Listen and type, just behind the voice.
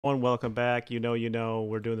Welcome back.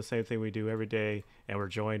 We're doing the same thing we do every day, and we're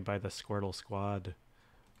joined by the Squirtle Squad.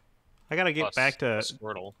 I gotta get back to Plus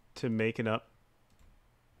Worldle. making up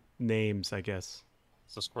names, I guess.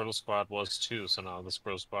 So Squirtle Squad was two, so now the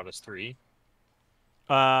Squirtle Squad is three.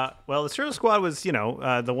 Well, the Squirtle Squad was,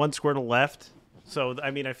 the one Squirtle left. So, I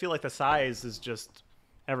mean, I feel like the size is just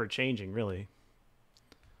ever changing, really.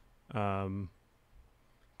 Um,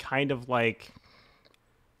 kind of like,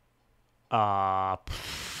 I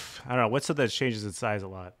don't know. What's something that changes its size a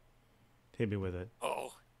lot? Hit me with it.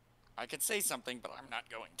 Oh, I could say something, but I'm not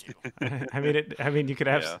going to. I mean, you could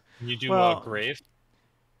have, Yeah. You do well, Grave?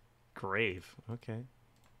 grave. Okay.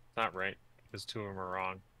 Not right, because two of them are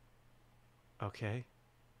wrong. Okay.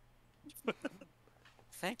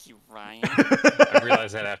 Thank you, Ryan. I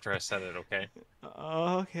realized that after I said it, okay?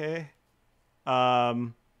 Okay.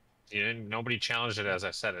 Um, Nobody challenged it as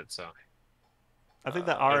I said it, so. I think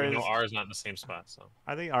that I R even know is. R is not in the same spot, so.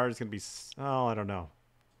 I think R is gonna be. Oh, I don't know.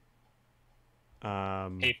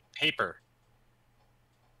 Paper.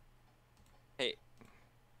 Hey,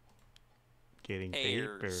 Getting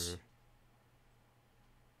pears.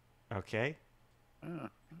 paper. Okay. Oh,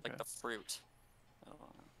 Like okay. the fruit. Oh,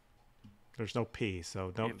 There's no P, so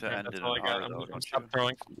You don't. have to end That's it all I in got. R, I'm though, gonna don't stop you?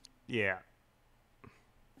 throwing. Yeah.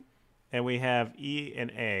 And we have E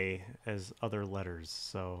and A as other letters,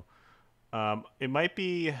 so it might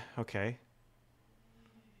be okay.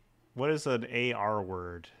 What is an AR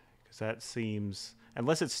word? Because that seems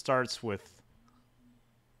unless it starts with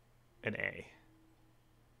an A.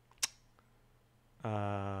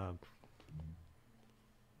 Uh,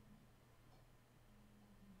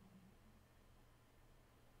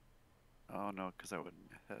 Oh, no, because that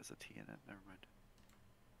wouldn't has a T in it. Never mind.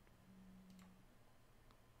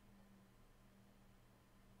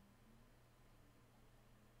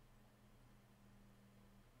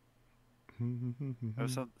 I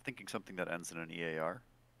was thinking something that ends in an EAR,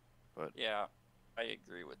 but yeah, I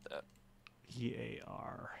agree with that.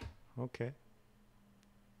 EAR. Okay.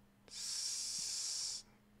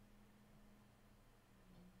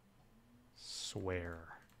 Swear.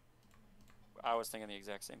 I was thinking the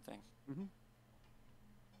exact same thing.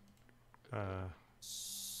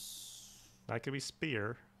 That could be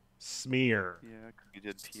spear. Smear. yeah, 'cause you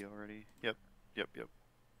did P already. Yep.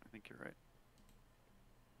 I think you're right.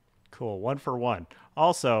 Cool. One for one.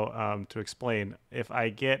 Also, to explain, if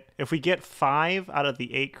we get 5 out of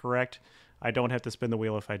the 8 correct, I don't have to spin the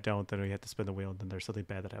wheel. If I don't, then we have to spin the wheel, and then there's something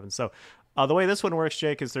bad that happens. So, the way this one works,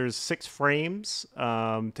 Jake, is there's 6 frames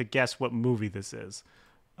to guess what movie this is.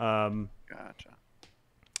 Gotcha.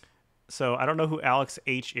 So I don't know who Alex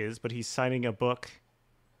H is, but he's signing a book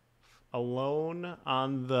alone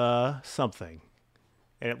on the something,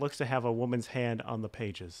 and it looks to have a woman's hand on the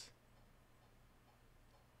pages.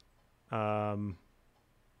 I'm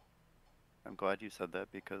glad you said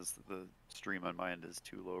that because the stream on my end is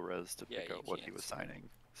too low res to Yeah, pick you out what he can't was see it. signing.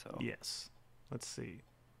 So Yes. Let's see.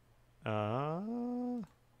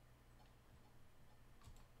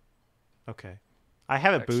 Okay. I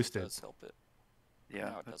have it Actually boosted. does help it. yeah,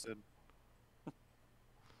 No, it that's doesn't.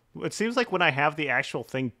 good. It seems like when I have the actual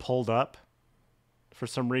thing pulled up, for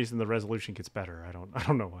some reason the resolution gets better. I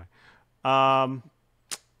don't know why. You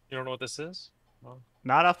don't know what this is? Well,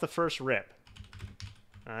 Not off the first rip.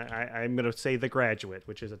 I'm gonna say The Graduate,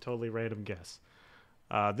 which is a totally random guess.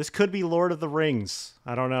 This could be Lord of the Rings.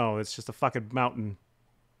 I don't know. It's just a fucking mountain.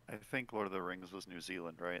 I think Lord of the Rings was New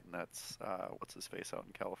Zealand, right? And that's what's his face out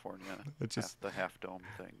in California. It's just the half dome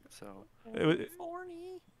thing. So it was,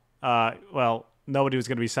 Thorny. well, nobody was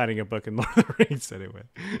gonna be signing a book in Lord of the Rings anyway.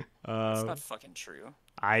 That's not fucking true.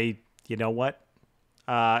 You know what?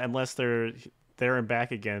 Unless they're there and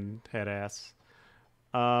back again, head ass.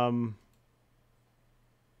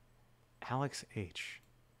 Alex H.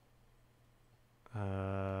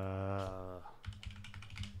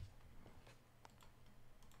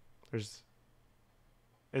 There's.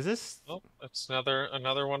 Is this? oh, that's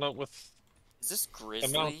another one up with Is this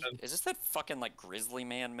Grizzly? mountain. Is this that fucking like Grizzly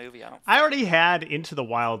Man movie? I don't. I already had Into the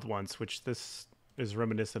Wild once, which this is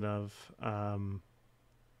reminiscent of.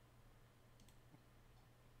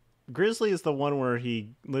 Grizzly is the one where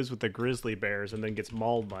he lives with the grizzly bears and then gets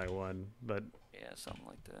mauled by one, but Yeah, something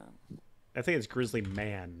like that. I think it's Grizzly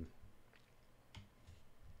Man.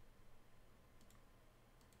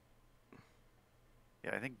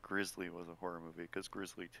 yeah, I think Grizzly was a horror movie because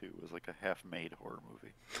Grizzly 2 was like a half-made horror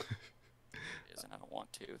movie. It is, and I don't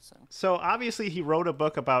want to. So So obviously he wrote a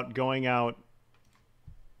book about going out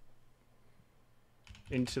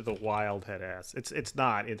into the wild, head ass. It's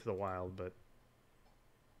not Into the Wild, but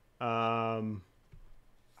Oh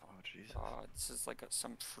Jesus! this is like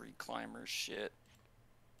some free climber shit.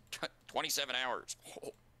 27 hours.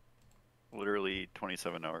 Literally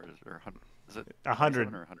 27 hours, or is it 100,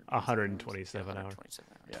 27 or 127 hours. 127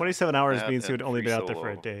 hours. Yeah. 27 hours That means he would and only free been out there for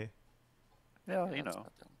a solo. day. Yeah, Yeah, you that's know.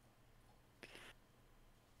 not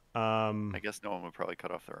bad. I guess no one would probably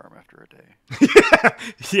cut off their arm after a day.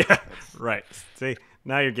 Yeah, right. See,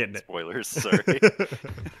 now you're getting it. Spoilers, sorry.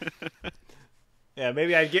 Yeah,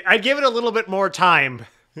 maybe I'd give it a little bit more time.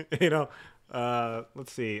 You know,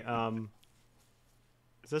 let's see.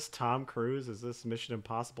 Is this Tom Cruise? Is this Mission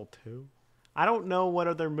Impossible 2? I don't know what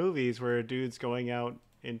other movies where a dude's going out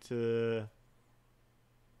into.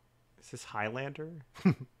 Is this Highlander?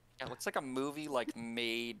 Yeah, it looks like a movie like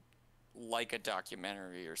made like a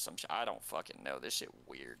documentary or some shit. I don't fucking know. This shit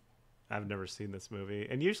weird. I've never seen this movie,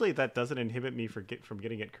 and usually that doesn't inhibit me from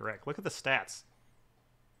getting it correct. Look at the stats.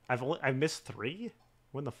 I've missed 3.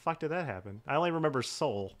 When the fuck did that happen? I only remember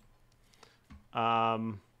Soul. How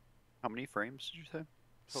many frames did you say?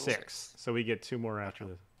 Total 6. So we get 2 more after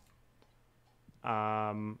this.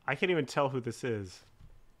 I can't even tell who this is.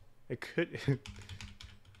 It could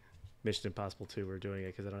Mission Impossible 2. We're doing it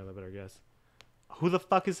because I don't have a better guess. Who the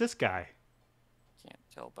fuck is this guy? Can't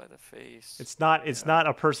tell by the face. It's not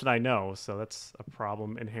a person I know, so that's a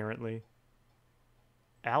problem inherently.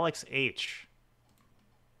 Alex H.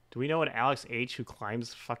 Do we know an Alex H who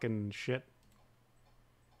climbs fucking shit?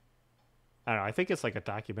 I don't know. I think it's like a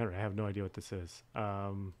documentary. I have no idea what this is.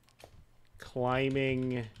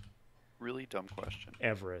 Climbing Really dumb question.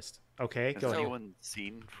 Everest. Okay, Has go ahead. anyone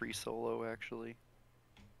seen Free Solo, actually?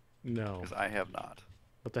 No. Because I have not.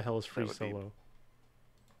 What the hell is Free would be- Solo?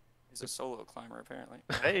 He's a solo climber, apparently.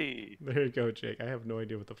 Hey! There you go, Jake. I have no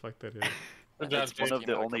idea what the fuck that is. Good job, It's one Jake. of the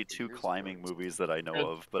Came out a only couple 2 years climbing ago. movies that I know Good.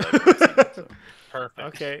 of, but I've never seen it. So. Perfect.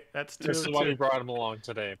 Okay, that's 2 This is of why we 2. brought him along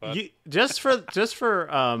today. But Just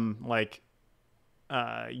for like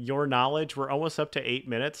your knowledge, we're almost up to 8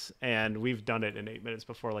 minutes, and we've done it in 8 minutes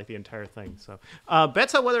before, like the entire thing. So,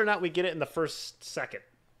 bets on whether or not we get it in the first second.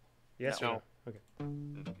 Yes or No. no?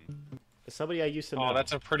 Okay. Somebody I used to know. oh,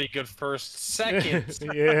 that's a pretty good first second.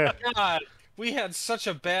 Yeah. God, we had such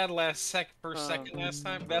a bad first second last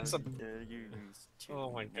time. That's a.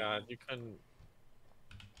 Oh my God, you couldn't.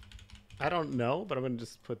 I don't know, but I'm gonna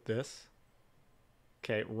just put this.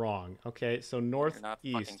 Okay, wrong. Okay, so You're northeast not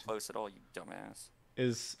fucking close at all, you dumbass.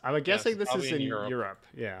 is. I'm guessing this probably is in in Europe. Europe.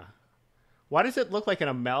 Yeah. Why does it look like an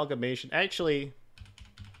amalgamation? Actually,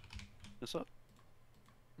 This up?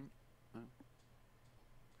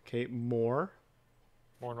 okay, more.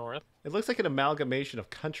 More north. It looks like an amalgamation of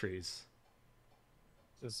countries.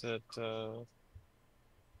 Is it? So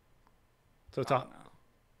it's I a, don't know.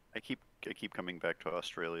 I keep coming back to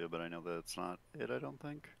Australia, but I know that it's not it, I don't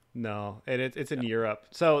think. no, and it's in Europe.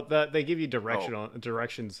 So they give you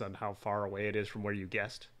directions on how far away it is from where you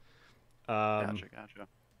guessed. Gotcha.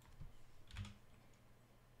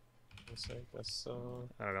 Let's see, I guess.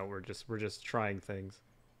 I don't know. We're just trying things.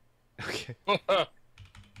 Okay.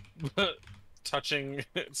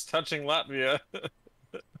 It's touching Latvia.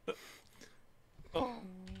 Oh,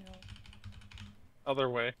 Other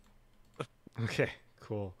way. Okay.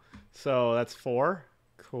 Cool. So that's 4.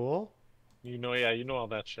 Cool. You know all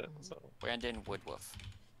that shit. So Brandon Woodwolf.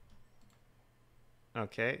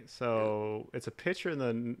 Okay. So it's a pitcher in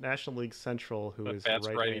the National League Central who but is that's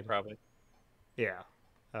righty right. probably. Yeah.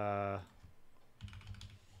 All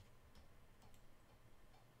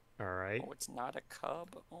right. Oh, it's not a cub.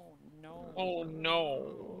 Oh no. Oh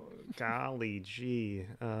no. Golly gee.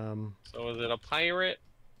 So is it a pirate?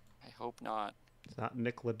 I hope not. It's not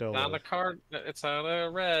Nick It's not a Lodolo. card. It's not a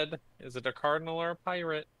red. Is it a cardinal or a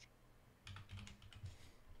pirate?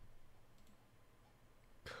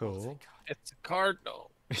 Cool. It's a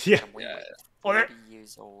cardinal. Yeah. I'm Yeah. 40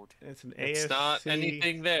 years old. It's an It's AFC. not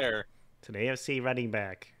anything there. It's an AFC running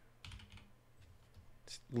back.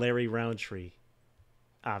 It's Larry Roundtree,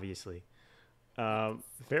 obviously.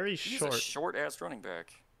 Very He's short. a short-ass running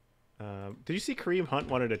back. Did you see Kareem Hunt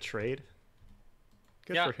wanted to trade?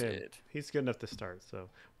 Good Yeah. for him. Did. He's good enough to start. So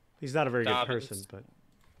he's not a very good Dobbins. person,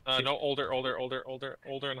 but No, older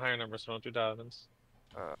and higher numbers. So don't do Dobbins.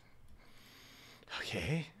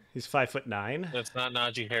 okay. He's 5'9". That's not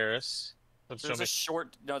Najee Harris. Let's show There's me. a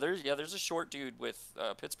short. No, there's a short dude with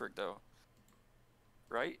Pittsburgh though.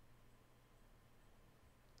 Right?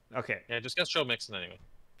 Okay. Yeah, just guess Joe Mixon anyway.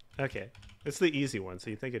 Okay. It's the easy one. So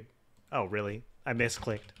you think it? Oh, really? I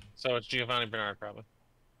misclicked. So it's Giovanni Bernard probably.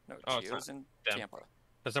 No, Oh, it's Gio's in Damn. Tampa.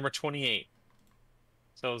 That's number 28.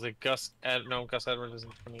 So is it Gus? No, Gus Edwards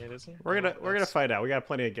isn't 28, is he? We're No, gonna that's- find out. We got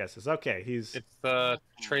plenty of guesses. Okay. He's. It's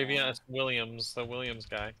Travion Williams, the Williams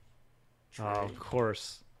guy. Oh, of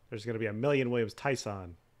course. There's gonna be a million Williams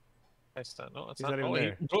Tyson. No, it's He's not. not even Oh,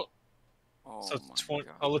 there. Oh So my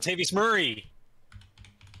god. oh, Latavius Murray.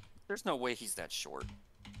 There's no way he's that short.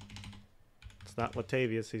 It's not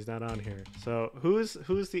Latavius. He's not on here. So who's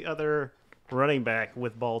the other running back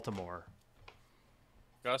with Baltimore?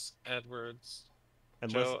 Gus Edwards.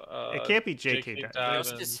 Unless Joe, it can't be J.K. J.K. Dobbins. Dobbins.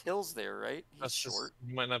 Justice Hill's there, right? He's short.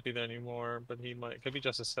 He might not be there anymore, but he might. Could be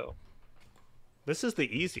Justice Hill. This is the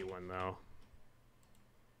easy one though.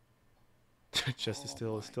 Justice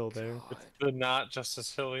Hill is still there. God. But not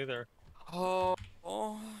Justice Hill either. Oh.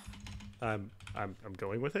 I'm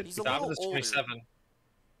going with it. He's a Dobbins little is older. 27.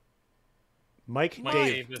 Mike Mike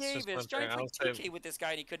Dave. Davis just Davis. went Trying there. to I play would say 2K with this guy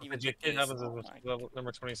and he couldn't even J.K. get this. Dobbins Oh is my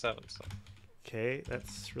number 27. So. Okay,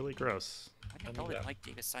 that's really gross. I didn't know that Mike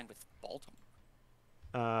Davis signed with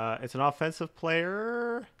Baltimore. It's an offensive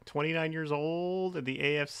player, 29 years old in the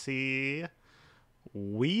AFC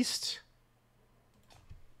West.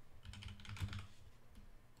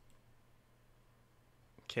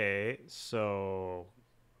 Okay, so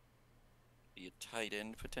Be a tight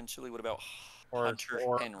end potentially. What about Or- Hunter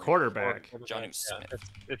or Henry? quarterback. Johnny Yeah, Smith.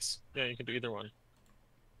 it's you can do either one.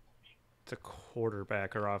 It's a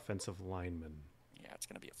quarterback or offensive lineman. Yeah, it's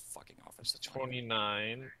gonna be a fucking It's offensive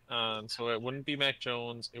lineman. 29. So it wouldn't be Mac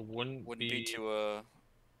Jones. It wouldn't Be to a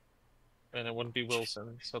and it wouldn't be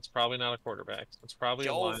Wilson. So it's probably not a quarterback. It's probably a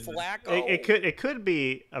Joe lineman. Flacco. It could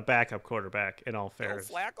be a backup quarterback in all Joe fairness.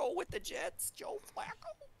 Flacco with the Jets. Joe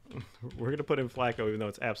Flacco. We're gonna put in Flacco even though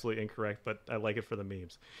it's absolutely incorrect, but I like it for the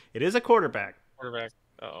memes. It is a quarterback. Quarterback.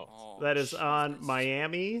 Oh. Oh, That is on Jesus.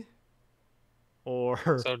 Miami or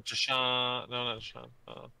So Deshaun. No, not Deshaun.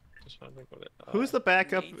 Deshaun, think of it. who's the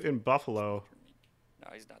backup Nathan- in Buffalo?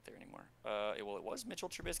 No, he's not there anymore. Well, it was Mitchell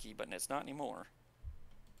Trubisky, but it's not anymore.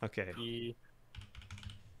 Okay, He,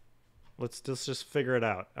 let's just figure it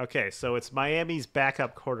out. Okay, so it's Miami's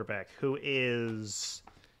backup quarterback who is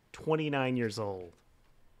 29 years old.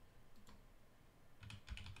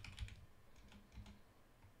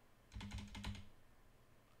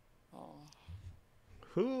 Oh,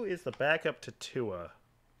 Who is the backup to Tua?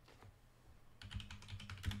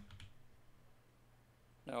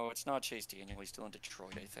 no, it's not Chase Daniel. He's still in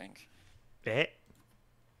Detroit, I think. Eh?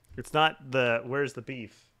 It's not the. Where's the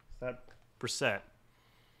beef? It's not Brissett.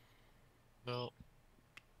 no.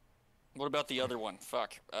 What about the other one?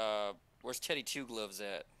 Fuck. Where's Teddy Two Gloves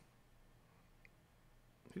at?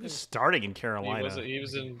 He was starting in Carolina. He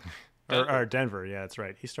was in or Denver. Yeah, that's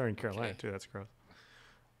right. He's starting in Carolina Okay. too. That's gross.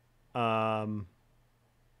 Well,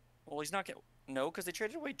 he's not getting. No, because they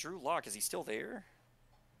traded away Drew Lock. Is he still there?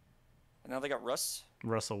 And now they got Russ.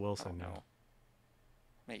 Russell Oh Wilson. no.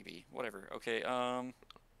 Maybe. Whatever. Okay.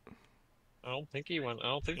 I don't think he went. I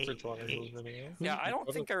don't think Bridgewater was anywhere. Yeah, I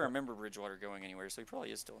don't think I remember Bridgewater going anywhere, so he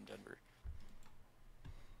probably is still in Denver.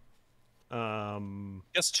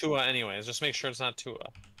 Guess Tua, anyways. Just make sure it's not Tua.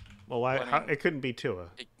 Well, why? Well, I mean- It couldn't be Tua.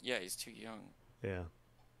 Yeah, he's too young. Yeah.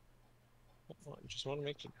 Just want to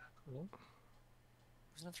make sure.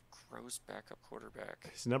 Who's another gross backup quarterback?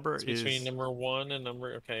 His number It's is. between number 1 and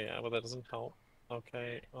number. Okay, yeah, well that doesn't help.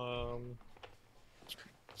 Okay.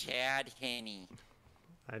 Chad Henne.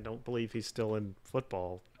 I don't believe he's still in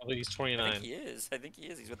football. I think he's I 29. think he is. I think he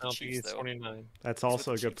is. He's with I the don't think Chiefs, he's though. 29. That's He's with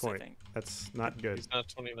also the a good Chiefs, I point. think. That's not good. He's not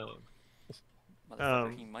 29.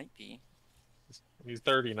 Motherfucker, he might be. He's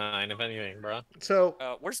 39, if anything, bro. So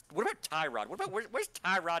What about Tyrod? Where's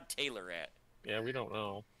Tyrod Taylor at? Yeah, we don't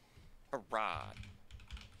know. Tyrod.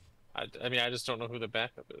 I mean, I just don't know who the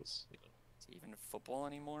backup is. Is he even in football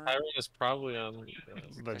anymore? Tyron is probably on.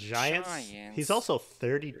 the the Giants. Giants. He's also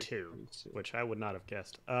 32, which I would not have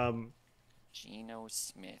guessed. Geno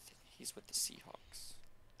Smith. He's with the Seahawks.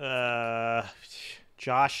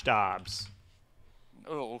 Josh Dobbs.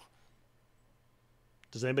 Oh,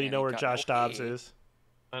 Does anybody Man, know he where got Josh Dobbs okay. is?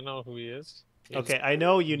 I know who he is. Okay, I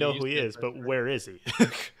know you know who he used is, it but for- where is he?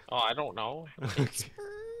 Oh, I don't know.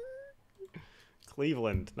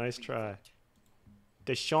 Cleveland. Nice try.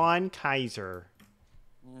 Deshaun Kaiser.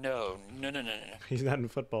 no. He's not in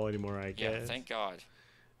football anymore, I Yeah, guess. thank God.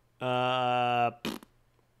 I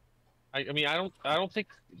mean, I don't think.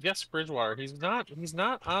 Yes, Bridgewater. He's not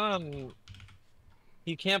on.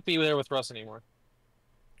 He can't be there with Russ anymore.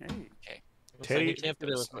 Hey, Looks like he Teddy- can't be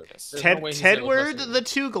there with Russ. Yes. There's no way he's there with Russ Tedward anymore. the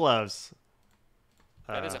Two Gloves.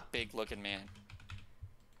 That is a big looking man.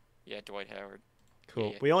 Yeah, Dwight Howard.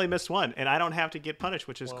 Cool. yeah. We only missed one, and I don't have to get punished,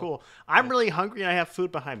 which is Well, cool. I'm really hungry, and I have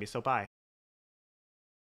food behind me, so bye.